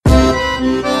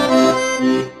Welcome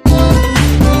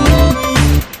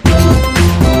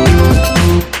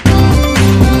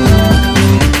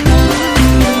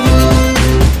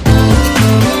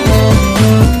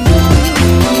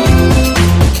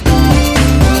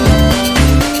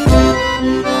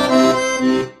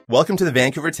to the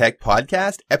Vancouver Tech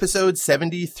Podcast, episode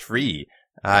 73.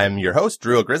 I'm your host,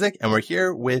 Drew Ogryzik, and we're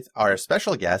here with our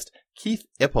special guest, Keith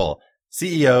Ipple,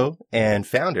 CEO and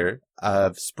founder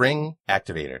of Spring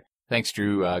Activator. Thanks,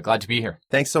 Drew. Glad to be here.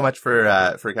 Thanks so much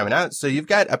for coming out. So you've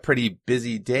got a pretty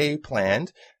busy day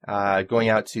planned, going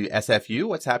out to SFU.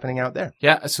 What's happening out there?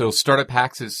 Yeah, so Startup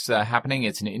Hacks is happening.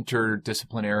 It's an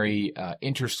interdisciplinary,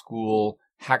 inter-school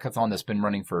hackathon that's been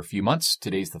running for a few months.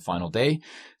 Today's the final day.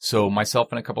 So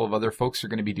myself and a couple of other folks are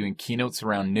going to be doing keynotes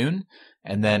around noon.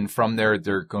 And then from there,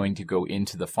 they're going to go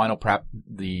into the final prep,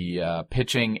 the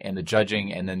pitching and the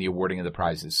judging, and then the awarding of the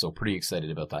prizes. So pretty excited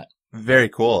about that. Very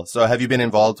cool. So have you been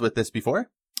involved with this before?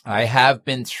 I have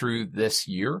been through this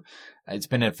year. It's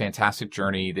been a fantastic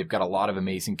journey. They've got a lot of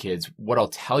amazing kids. What I'll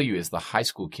tell you is the high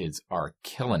school kids are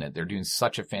killing it. They're doing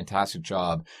such a fantastic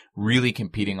job, really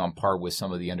competing on par with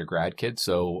some of the undergrad kids.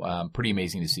 So pretty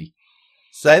amazing to see.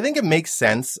 So I think it makes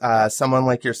sense. Someone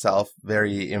like yourself,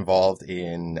 very involved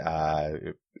in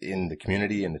the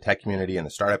community, in the tech community, in the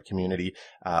startup community,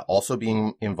 also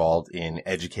being involved in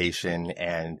education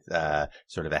and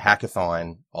sort of a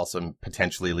hackathon, also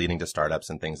potentially leading to startups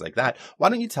and things like that. Why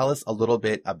don't you tell us a little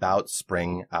bit about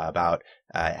Spring, about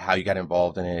how you got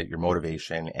involved in it, your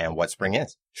motivation, and what Spring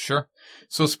is? Sure.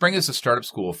 So Spring is a startup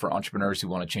school for entrepreneurs who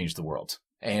want to change the world.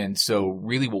 And so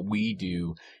really what we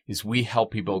do is we help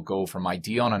people go from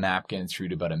idea on a napkin through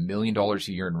to about $1 million a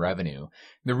year in revenue.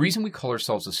 The reason we call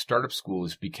ourselves a startup school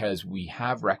is because we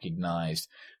have recognized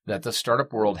that the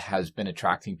startup world has been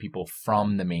attracting people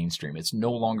from the mainstream. It's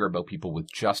no longer about people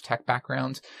with just tech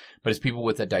backgrounds, but it's people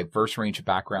with a diverse range of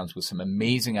backgrounds with some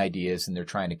amazing ideas, and they're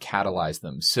trying to catalyze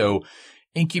them. So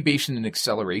incubation and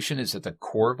acceleration is at the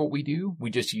core of what we do. We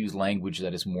just use language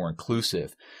that is more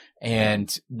inclusive.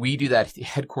 And we do that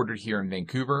headquartered here in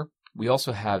Vancouver. We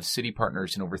also have city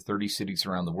partners in over 30 cities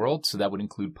around the world. So that would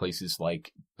include places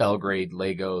like Belgrade,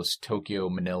 Lagos, Tokyo,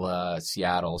 Manila,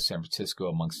 Seattle, San Francisco,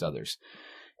 amongst others.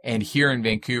 And here in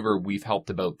Vancouver, we've helped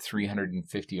about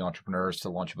 350 entrepreneurs to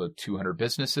launch about 200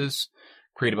 businesses,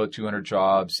 create about 200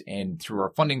 jobs, and through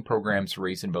our funding programs,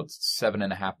 raising about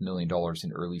 $7.5 million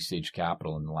in early stage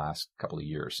capital in the last couple of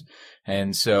years.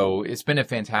 And so it's been a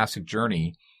fantastic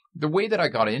journey. The way that I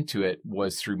got into it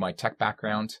was through my tech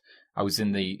background. I was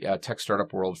in the tech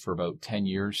startup world for about 10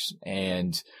 years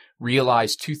and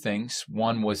realized two things.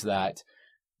 One was that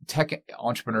tech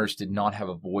entrepreneurs did not have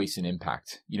a voice and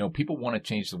impact. You know, people want to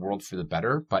change the world for the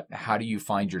better, but how do you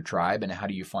find your tribe and how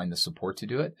do you find the support to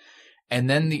do it? And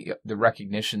then the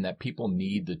recognition that people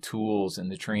need the tools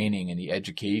and the training and the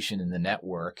education and the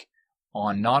network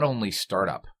on not only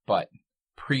startup, but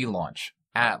pre-launch,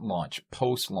 at launch,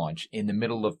 post-launch, in the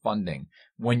middle of funding,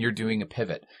 when you're doing a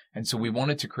pivot. And so we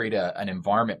wanted to create an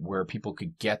environment where people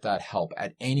could get that help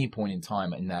at any point in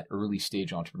time in that early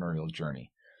stage entrepreneurial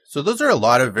journey. So those are a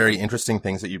lot of very interesting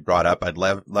things that you brought up. I'd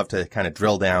love to kind of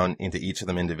drill down into each of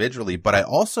them individually. But I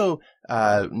also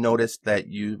noticed that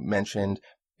you mentioned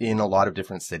in a lot of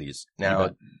different cities.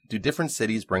 Now, do different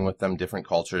cities bring with them different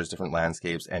cultures, different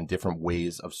landscapes, and different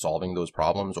ways of solving those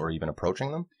problems or even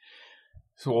approaching them?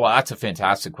 So, well, that's a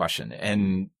fantastic question.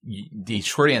 And the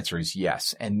short answer is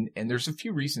yes. And there's a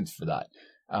few reasons for that.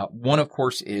 One, of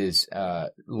course, is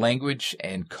language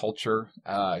and culture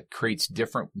creates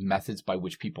different methods by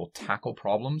which people tackle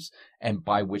problems and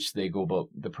by which they go about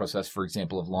the process, for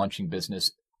example, of launching business,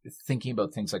 thinking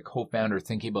about things like co-founder,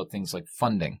 thinking about things like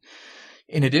funding.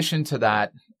 In addition to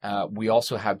that, we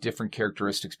also have different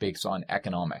characteristics based on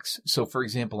economics. So, for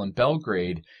example, in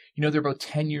Belgrade, you know, they're about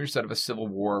 10 years out of a civil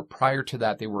war. Prior to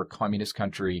that, they were a communist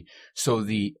country. So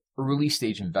the early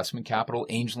stage investment capital,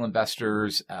 angel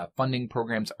investors, funding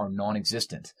programs are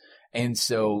non-existent. And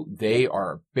so they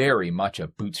are very much a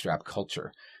bootstrap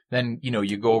culture. Then, you know,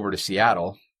 you go over to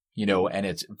Seattle, you know, and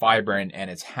it's vibrant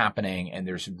and it's happening and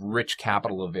there's rich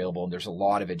capital available and there's a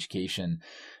lot of education.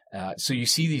 So you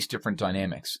see these different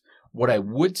dynamics. What I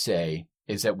would say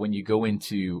is that when you go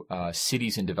into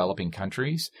cities in developing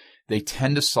countries, they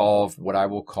tend to solve what I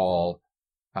will call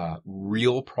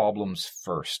real problems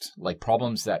first, like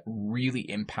problems that really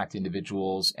impact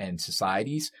individuals and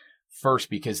societies first,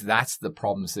 because that's the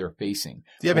problems they're facing.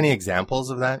 Do you have any examples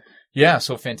of that? Yeah,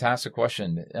 so fantastic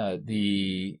question.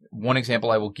 The one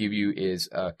example I will give you is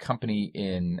a company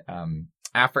in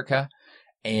Africa.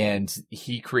 And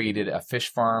he created a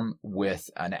fish farm with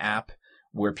an app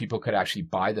where people could actually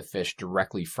buy the fish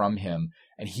directly from him.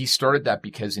 And he started that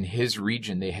because in his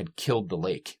region, they had killed the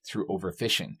lake through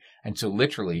overfishing. And so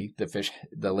literally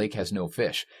the lake has no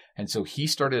fish. And so he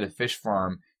started a fish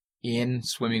farm in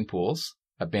swimming pools,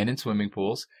 abandoned swimming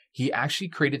pools. He actually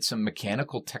created some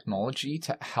mechanical technology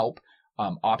to help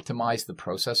optimize the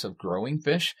process of growing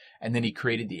fish. And then he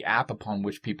created the app upon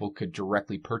which people could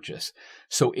directly purchase.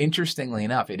 So interestingly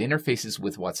enough, it interfaces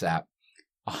with WhatsApp.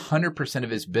 100% of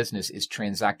his business is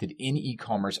transacted in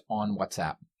e-commerce on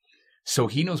WhatsApp. So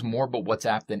he knows more about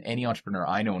WhatsApp than any entrepreneur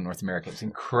I know in North America. It's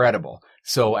incredible.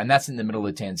 So, and that's in the middle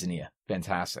of Tanzania.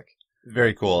 Fantastic.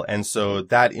 Very cool. And so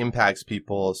that impacts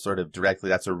people sort of directly.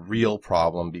 That's a real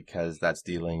problem because that's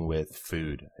dealing with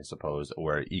food, I suppose,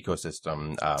 or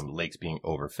ecosystem, lakes being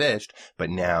overfished.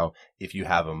 But now if you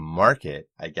have a market,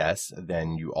 I guess,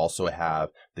 then you also have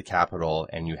the capital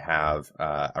and you have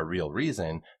a real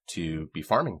reason to be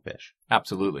farming fish.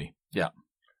 Absolutely. Yeah.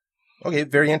 Okay,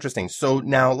 very interesting. So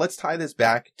now let's tie this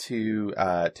back to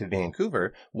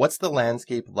Vancouver. What's the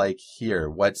landscape like here?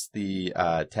 What's the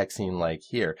tech scene like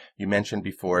here? You mentioned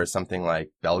before something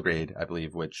like Belgrade, I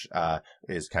believe, which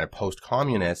is kind of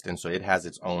post-communist, and so it has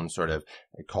its own sort of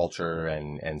culture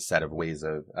and set of ways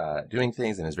of doing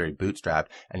things, and is very bootstrapped.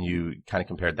 And you kind of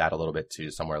compared that a little bit to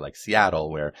somewhere like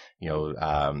Seattle, where you've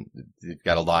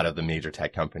got a lot of the major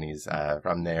tech companies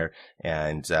from there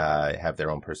and have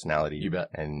their own personality. You bet.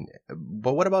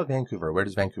 But what about Vancouver? Where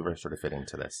does Vancouver sort of fit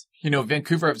into this?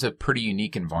 Vancouver has a pretty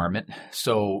unique environment.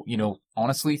 So,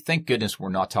 honestly, thank goodness we're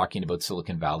not talking about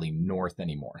Silicon Valley North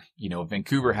anymore.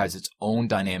 Vancouver has its own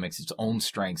dynamics, its own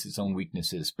strengths, its own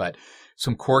weaknesses, but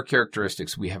some core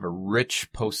characteristics. We have a rich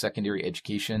post-secondary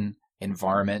education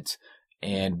environment,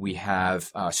 and we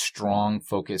have a strong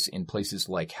focus in places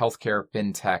like healthcare,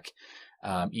 fintech,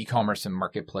 e-commerce and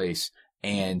marketplace,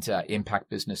 and impact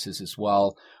businesses as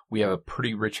well. We have a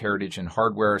pretty rich heritage in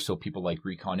hardware, so people like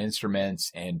Recon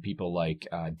Instruments and people like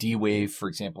D-Wave, for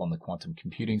example, on the quantum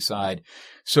computing side.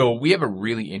 So we have a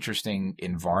really interesting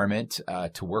environment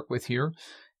to work with here.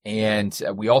 And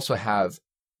we also have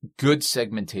good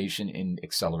segmentation in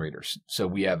accelerators. So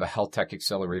we have a health tech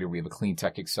accelerator, we have a clean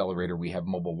tech accelerator, we have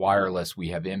mobile wireless, we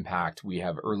have impact, we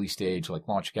have early stage like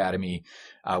Launch Academy,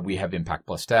 we have impact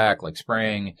plus tech like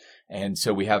Spring. And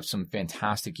so we have some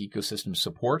fantastic ecosystem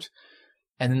support.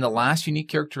 And then the last unique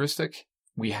characteristic,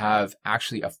 we have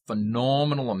actually a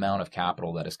phenomenal amount of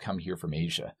capital that has come here from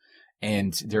Asia.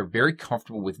 And they're very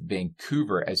comfortable with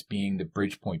Vancouver as being the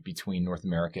bridge point between North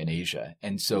America and Asia.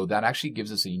 And so that actually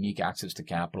gives us a unique access to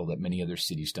capital that many other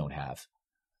cities don't have.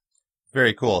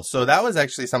 Very cool. So that was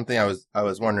actually something I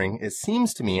was wondering. It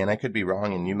seems to me, and I could be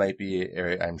wrong, and you might be,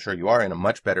 I'm sure you are in a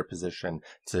much better position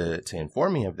to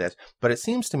inform me of this, but it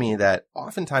seems to me that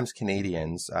oftentimes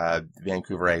Canadians,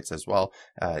 Vancouverites as well,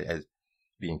 as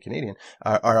being Canadian,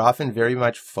 are often very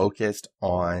much focused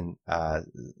on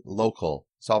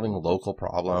solving local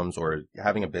problems or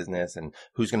having a business and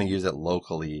who's going to use it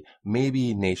locally,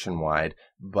 maybe nationwide,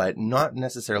 but not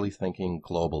necessarily thinking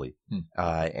globally.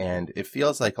 And it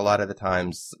feels like a lot of the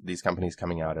times these companies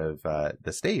coming out of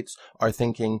the States are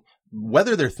thinking,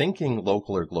 whether they're thinking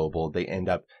local or global, they end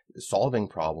up solving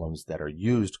problems that are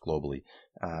used globally.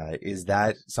 Is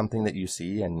that something that you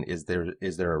see? And is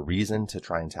there a reason to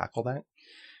try and tackle that?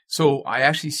 So I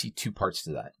actually see two parts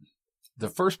to that. The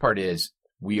first part is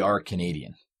we are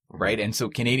Canadian, right? And so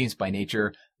Canadians by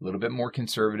nature, a little bit more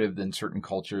conservative than certain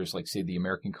cultures, like say the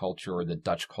American culture or the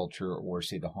Dutch culture or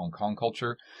say the Hong Kong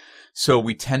culture. So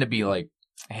we tend to be like,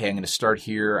 hey, I'm going to start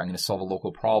here. I'm going to solve a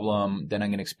local problem. Then I'm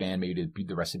going to expand maybe to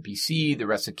the rest of BC, the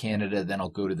rest of Canada. Then I'll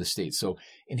go to the States. So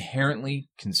inherently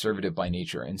conservative by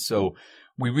nature. And so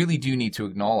we really do need to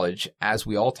acknowledge, as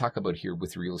we all talk about here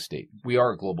with real estate, we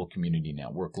are a global community now.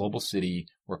 We're a global city.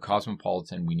 We're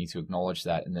cosmopolitan. We need to acknowledge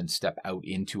that and then step out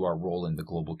into our role in the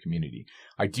global community.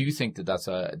 I do think that that's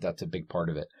a big part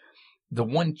of it. The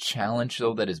one challenge,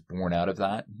 though, that is born out of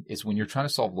that is when you're trying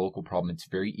to solve local problem, it's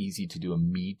very easy to do a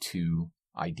Me Too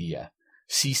idea.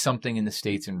 See something in the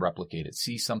States and replicate it.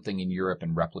 See something in Europe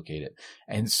and replicate it.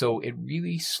 And so it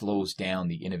really slows down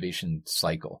the innovation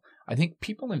cycle. I think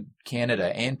people in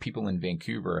Canada and people in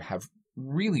Vancouver have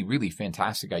really, really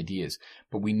fantastic ideas,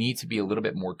 but we need to be a little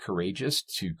bit more courageous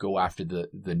to go after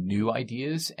the new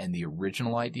ideas and the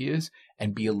original ideas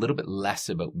and be a little bit less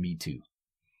about Me Too.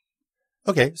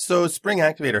 Okay, so Spring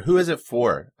Activator, who is it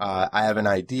for? I have an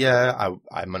idea.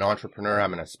 I'm an entrepreneur.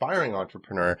 I'm an aspiring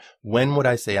entrepreneur. When would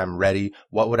I say I'm ready?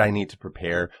 What would I need to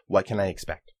prepare? What can I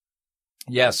expect?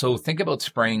 Yeah, so think about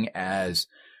Spring as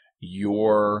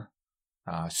your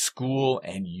school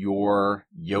and your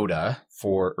Yoda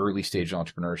for early stage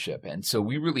entrepreneurship. And so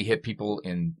we really hit people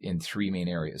in three main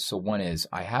areas. So one is,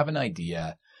 I have an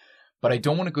idea, but I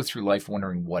don't want to go through life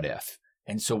wondering what if.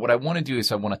 And so what I want to do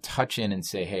is I want to touch in and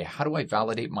say, hey, how do I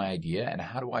validate my idea? And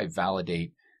how do I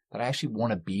validate that I actually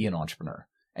want to be an entrepreneur?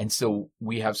 And so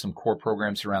we have some core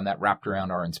programs around that wrapped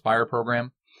around our Inspire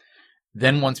program.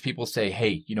 Then once people say,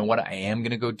 hey, you know what, I am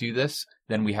going to go do this,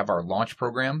 then we have our launch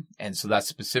program. And so that's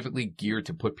specifically geared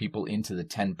to put people into the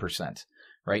 10%,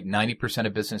 right? 90%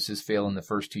 of businesses fail in the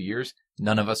first 2 years.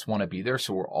 None of us want to be there.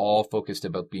 So we're all focused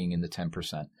about being in the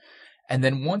 10%. And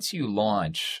then once you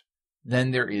launch,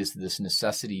 then there is this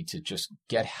necessity to just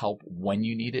get help when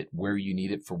you need it, where you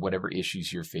need it for whatever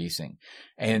issues you're facing.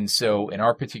 And so in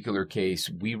our particular case,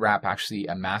 we wrap actually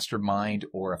a mastermind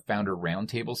or a founder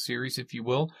roundtable series, if you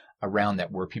will, around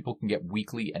that, where people can get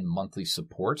weekly and monthly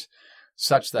support,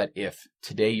 such that if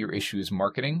today your issue is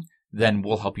marketing, then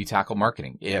we'll help you tackle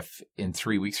marketing. If in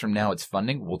 3 weeks from now it's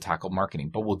funding, we'll tackle marketing,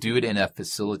 but we'll do it in a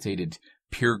facilitated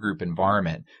peer group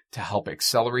environment to help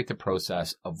accelerate the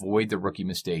process, avoid the rookie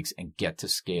mistakes, and get to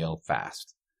scale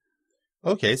fast.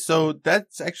 Okay, so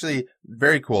that's actually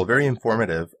very cool, very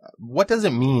informative. What does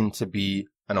it mean to be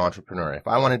an entrepreneur? If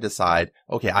I want to decide,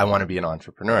 okay, I want to be an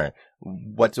entrepreneur,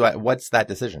 what's that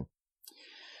decision?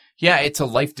 Yeah, it's a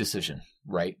life decision,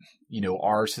 right? You know,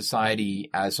 our society,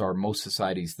 as are most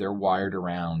societies, they're wired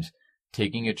around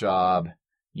taking a job,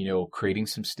 you know, creating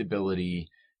some stability,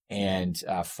 and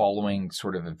following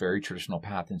sort of a very traditional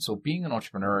path. And so being an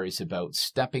entrepreneur is about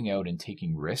stepping out and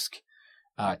taking risk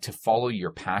to follow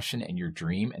your passion and your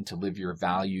dream, and to live your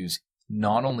values,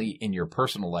 not only in your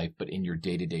personal life, but in your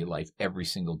day-to-day life every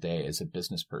single day as a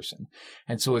business person.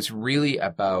 And so it's really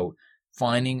about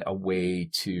finding a way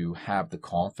to have the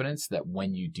confidence that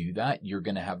when you do that, you're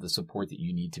going to have the support that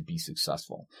you need to be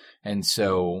successful. And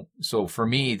so for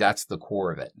me, that's the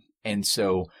core of it. And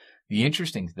so the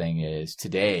interesting thing is,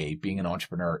 today, being an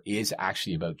entrepreneur is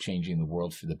actually about changing the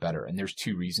world for the better. And there's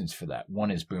two reasons for that.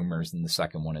 One is boomers, and the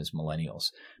second one is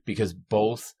millennials, because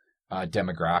both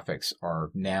demographics are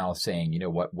now saying, you know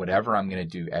what, whatever I'm going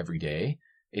to do every day,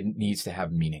 it needs to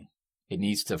have meaning. It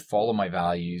needs to follow my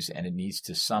values, and it needs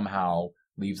to somehow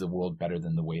leave the world better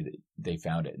than the way that they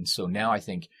found it. And so now I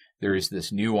think there is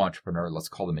this new entrepreneur, let's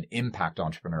call them an impact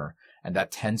entrepreneur, and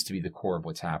that tends to be the core of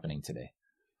what's happening today.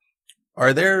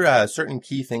 Are there certain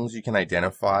key things you can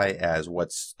identify as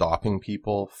what's stopping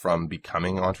people from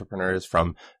becoming entrepreneurs?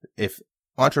 If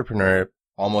entrepreneur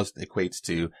almost equates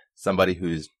to somebody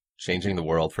who's changing the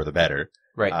world for the better,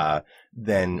 right?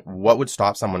 Then what would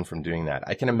stop someone from doing that?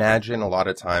 I can imagine a lot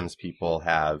of times people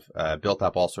have built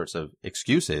up all sorts of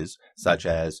excuses, such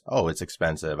as, oh, it's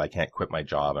expensive, I can't quit my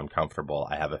job, I'm comfortable,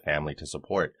 I have a family to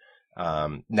support.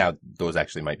 Now those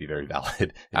actually might be very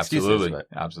valid excuses.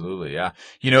 Absolutely. Yeah.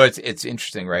 You know, it's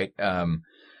interesting, right?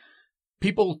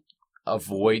 People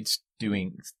avoid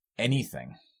doing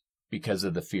anything because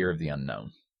of the fear of the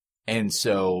unknown. And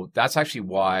so that's actually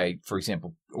why, for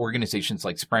example, organizations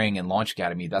like Sprang and Launch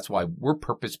Academy, that's why we're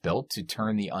purpose built to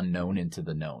turn the unknown into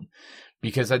the known.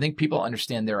 Because I think people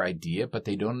understand their idea, but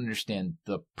they don't understand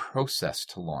the process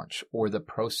to launch or the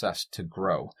process to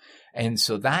grow. And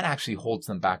so that actually holds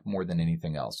them back more than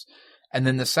anything else. And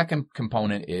then the second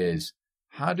component is,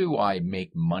 how do I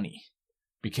make money?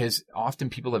 Because often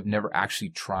people have never actually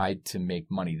tried to make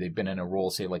money. They've been in a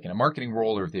role, say like in a marketing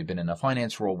role, or they've been in a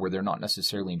finance role where they're not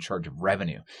necessarily in charge of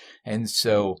revenue. And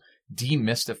so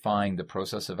demystifying the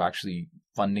process of actually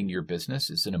funding your business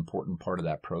is an important part of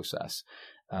that process.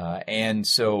 And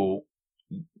so,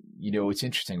 you know, it's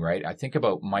interesting, right? I think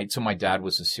about my dad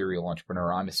was a serial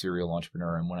entrepreneur. I'm a serial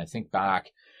entrepreneur. And when I think back,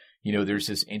 you know, there's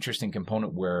this interesting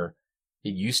component where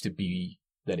it used to be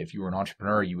that if you were an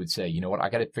entrepreneur, you would say, you know what, I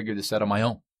got to figure this out on my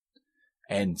own.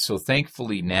 And so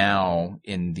thankfully now,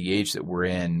 in the age that we're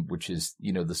in, which is,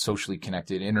 you know, the socially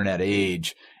connected internet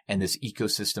age and this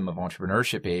ecosystem of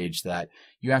entrepreneurship age, that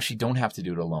you actually don't have to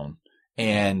do it alone.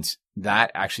 And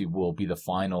that actually will be the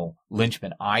final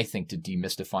linchpin, I think, to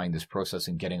demystifying this process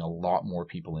and getting a lot more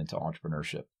people into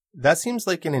entrepreneurship. That seems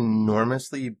like an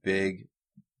enormously big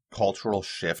cultural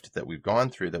shift that we've gone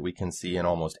through, that we can see in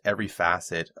almost every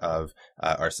facet of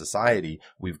our society.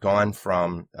 We've gone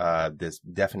from this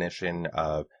definition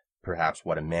of perhaps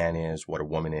what a man is, what a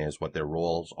woman is, what their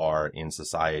roles are in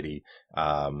society,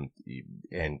 and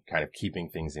kind of keeping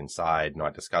things inside,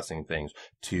 not discussing things,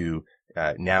 to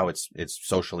now it's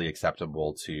socially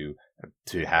acceptable to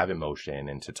have emotion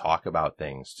and to talk about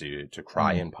things, to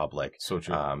cry in public. So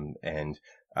true.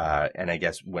 And I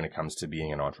guess when it comes to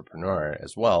being an entrepreneur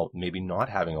as well, maybe not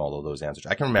having all of those answers.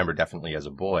 I can remember definitely as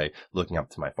a boy looking up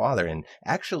to my father and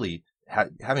actually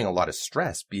having a lot of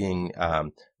stress, being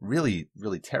really,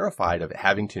 really terrified of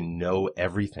having to know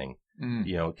everything.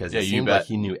 Because it seemed like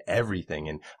he knew everything,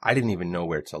 and I didn't even know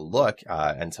where to look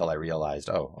until I realized,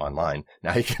 online.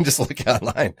 Now you can just look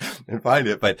online and find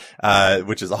it, but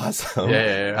which is awesome.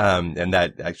 And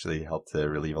that actually helped to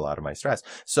relieve a lot of my stress.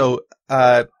 So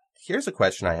here's a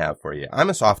question I have for you.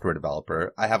 I'm a software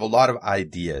developer. I have a lot of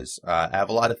ideas. I have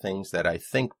a lot of things that I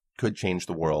think could change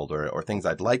the world, or things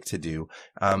I'd like to do.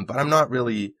 But I'm not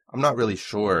really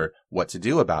sure what to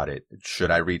do about it. Should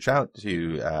I reach out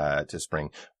to Spring?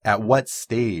 At what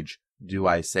stage do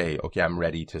I say, okay, I'm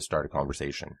ready to start a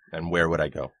conversation, and where would I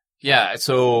go? Yeah.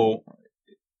 So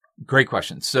great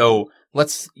question. So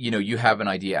let's, you have an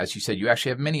idea. As you said, you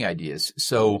actually have many ideas.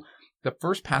 So the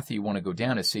first path that you want to go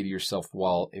down is say to yourself,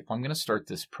 well, if I'm going to start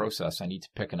this process, I need to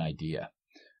pick an idea.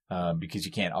 Because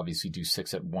you can't obviously do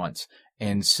 6 at once.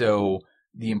 And so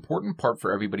the important part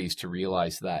for everybody is to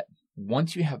realize that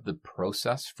once you have the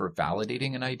process for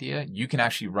validating an idea, you can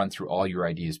actually run through all your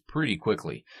ideas pretty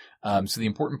quickly. So the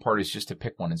important part is just to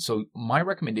pick one. And so my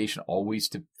recommendation always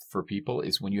for people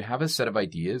is when you have a set of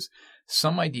ideas,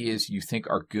 some ideas you think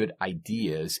are good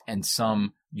ideas and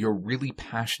some you're really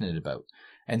passionate about.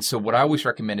 And so what I always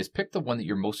recommend is pick the one that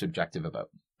you're most objective about,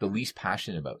 the least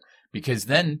passionate about, because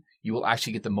then you will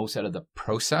actually get the most out of the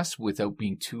process without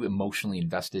being too emotionally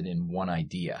invested in one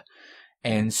idea.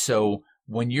 And so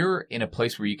when you're in a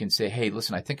place where you can say, hey,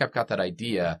 listen, I think I've got that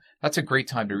idea, that's a great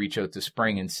time to reach out to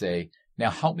Spring and say,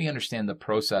 now help me understand the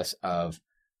process of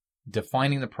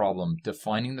defining the problem,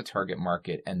 defining the target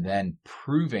market, and then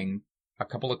proving a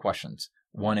couple of questions.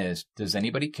 One is, does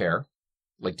anybody care?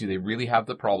 Like, do they really have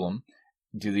the problem?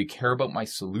 Do they care about my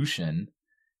solution?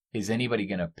 Is anybody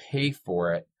going to pay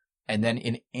for it? And then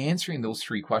in answering those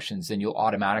 3 questions, then you'll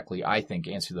automatically, I think,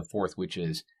 answer the 4th, which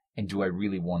is, and do I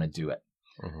really want to do it?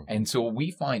 Mm-hmm. And so what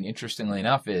we find, interestingly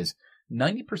enough, is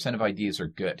 90% of ideas are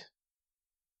good.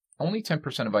 Only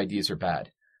 10% of ideas are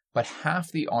bad. But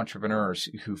half the entrepreneurs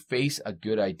who face a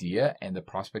good idea and the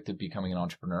prospect of becoming an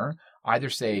entrepreneur either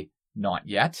say, not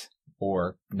yet,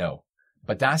 or no.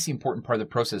 But that's the important part of the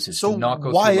process is to not go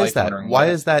through life wondering.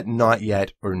 Why is that not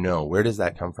yet or no? Where does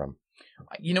that come from?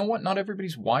 You know what? Not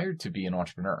everybody's wired to be an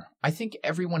entrepreneur. I think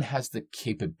everyone has the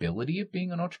capability of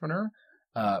being an entrepreneur,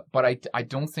 but I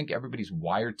don't think everybody's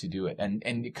wired to do it. And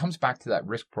it comes back to that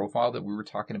risk profile that we were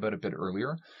talking about a bit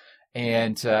earlier.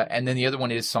 And then the other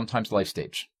one is sometimes life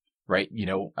stage, right?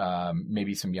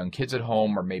 Maybe some young kids at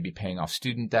home, or maybe paying off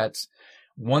student debts.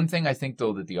 One thing I think,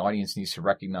 though, that the audience needs to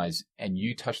recognize, and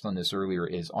you touched on this earlier,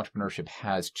 is entrepreneurship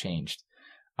has changed.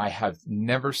 I have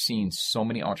never seen so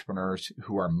many entrepreneurs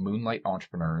who are moonlight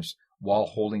entrepreneurs while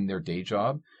holding their day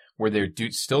job, where they're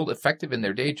still effective in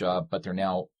their day job, but they're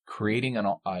now creating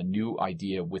a new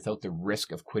idea without the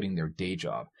risk of quitting their day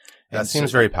job. That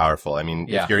seems very powerful. I mean,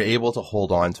 if you're able to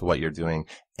hold on to what you're doing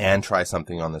and try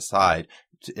something on the side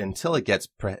until it gets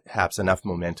perhaps enough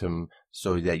momentum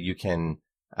so that you can,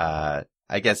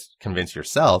 convince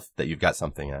yourself that you've got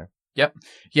something there. Yep.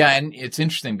 Yeah. And it's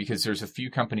interesting because there's a few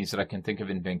companies that I can think of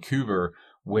in Vancouver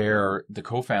where the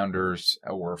co-founders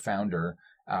or founder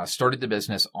started the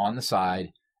business on the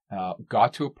side,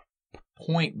 got to a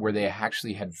point where they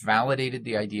actually had validated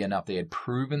the idea enough. They had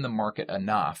proven the market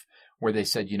enough where they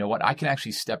said, you know what, I can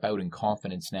actually step out in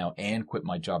confidence now and quit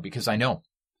my job because I know,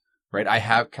 right? I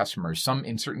have customers.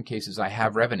 In certain cases, I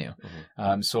have revenue.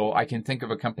 Mm-hmm. So I can think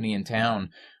of a company in town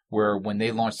where when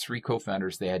they launched 3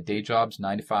 co-founders, they had day jobs,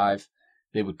 9 to 5.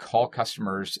 They would call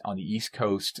customers on the East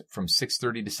Coast from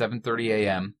 6:30 to 7:30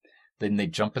 a.m. Then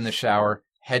they'd jump in the shower,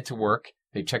 head to work.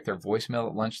 They'd check their voicemail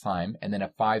at lunchtime. And then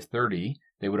at 5:30,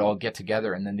 they would all get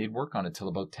together and then they'd work on it till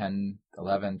about 10,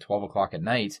 11, 12 o'clock at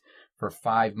night for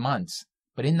 5 months.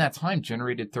 But in that time,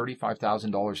 generated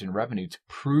 $35,000 in revenue to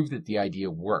prove that the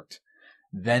idea worked.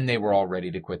 Then they were all ready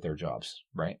to quit their jobs,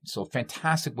 right? So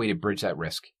fantastic way to bridge that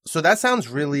risk. So that sounds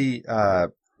really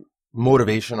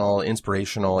motivational,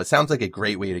 inspirational. It sounds like a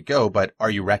great way to go, but are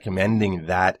you recommending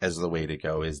that as the way to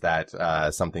go? Is that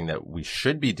something that we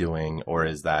should be doing, or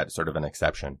is that sort of an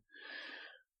exception?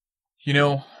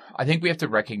 I think we have to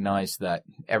recognize that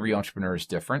every entrepreneur is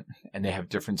different and they have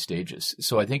different stages.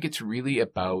 So I think it's really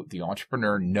about the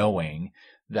entrepreneur knowing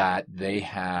that they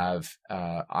have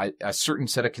a certain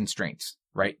set of constraints,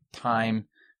 right? Time,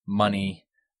 money,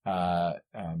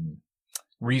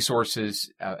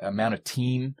 resources, amount of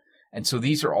team. And so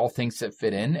these are all things that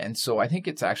fit in. And so I think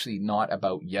it's actually not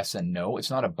about yes and no. It's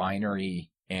not a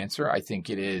binary answer. I think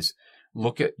it is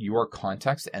look at your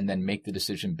context and then make the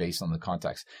decision based on the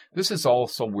context. This is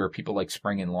also where people like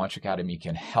Spring and Launch Academy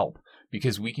can help,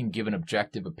 because we can give an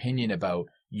objective opinion about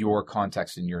your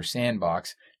context and your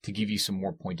sandbox to give you some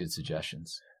more pointed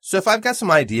suggestions. So if I've got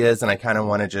some ideas and I kind of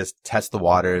want to just test the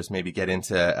waters, maybe get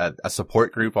into a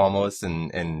support group almost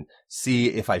and see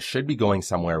if I should be going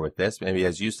somewhere with this, maybe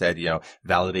as you said,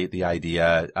 validate the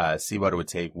idea, see what it would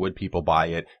take. Would people buy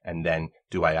it? And then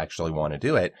do I actually want to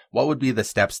do it? What would be the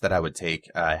steps that I would take?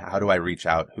 How do I reach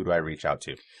out? Who do I reach out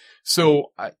to?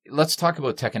 So let's talk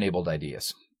about tech-enabled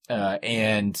ideas.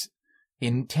 And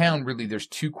in town, really, there's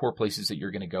two core places that you're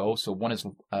going to go. So one is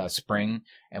Spring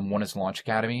and one is Launch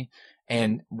Academy.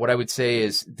 And what I would say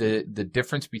is the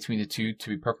difference between the two, to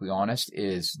be perfectly honest,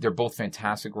 is they're both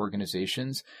fantastic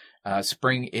organizations.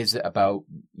 Spring is about,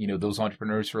 those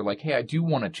entrepreneurs who are like, hey, I do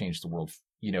want to change the world,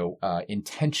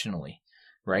 intentionally,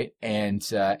 right? And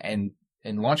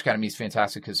Launch Academy is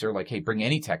fantastic because they're like, hey, bring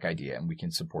any tech idea and we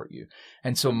can support you.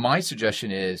 And so my suggestion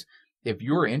is, if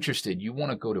you're interested, you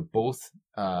want to go to both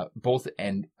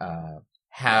and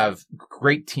have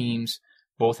great teams.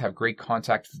 Both have great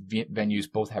contact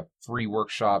venues, both have free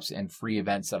workshops and free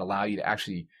events that allow you to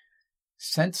actually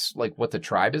sense like what the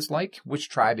tribe is like, which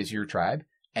tribe is your tribe,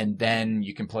 and then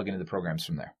you can plug into the programs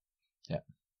from there. Yeah.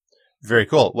 Very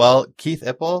cool. Well, Keith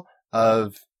Ipple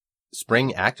of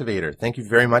Spring Activator, thank you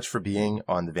very much for being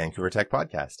on the Vancouver Tech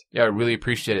Podcast. Yeah, I really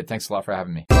appreciate it. Thanks a lot for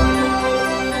having me.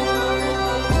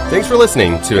 Thanks for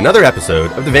listening to another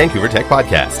episode of the Vancouver Tech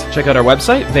Podcast. Check out our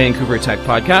website,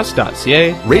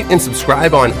 vancouvertechpodcast.ca. Rate and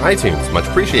subscribe on iTunes. Much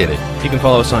appreciated. You can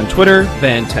follow us on Twitter,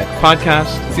 Van Tech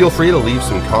Podcast. Feel free to leave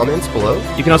some comments below.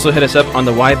 You can also hit us up on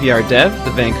the YVR Dev,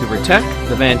 the Vancouver Tech,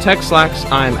 the Van Tech Slacks.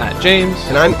 I'm at James.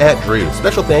 And I'm at Drew.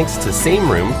 Special thanks to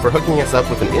Same Room for hooking us up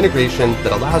with an integration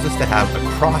that allows us to have a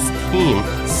cross-team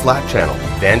Slack channel,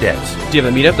 Van Devs. Do you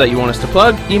have a meetup that you want us to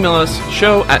plug? Email us,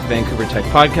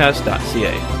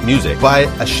 show@vancouvertechpodcast.ca. Music by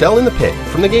A Shell in the Pit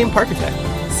from the game Parkitect.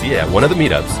 See ya at one of the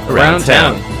meetups around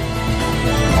town.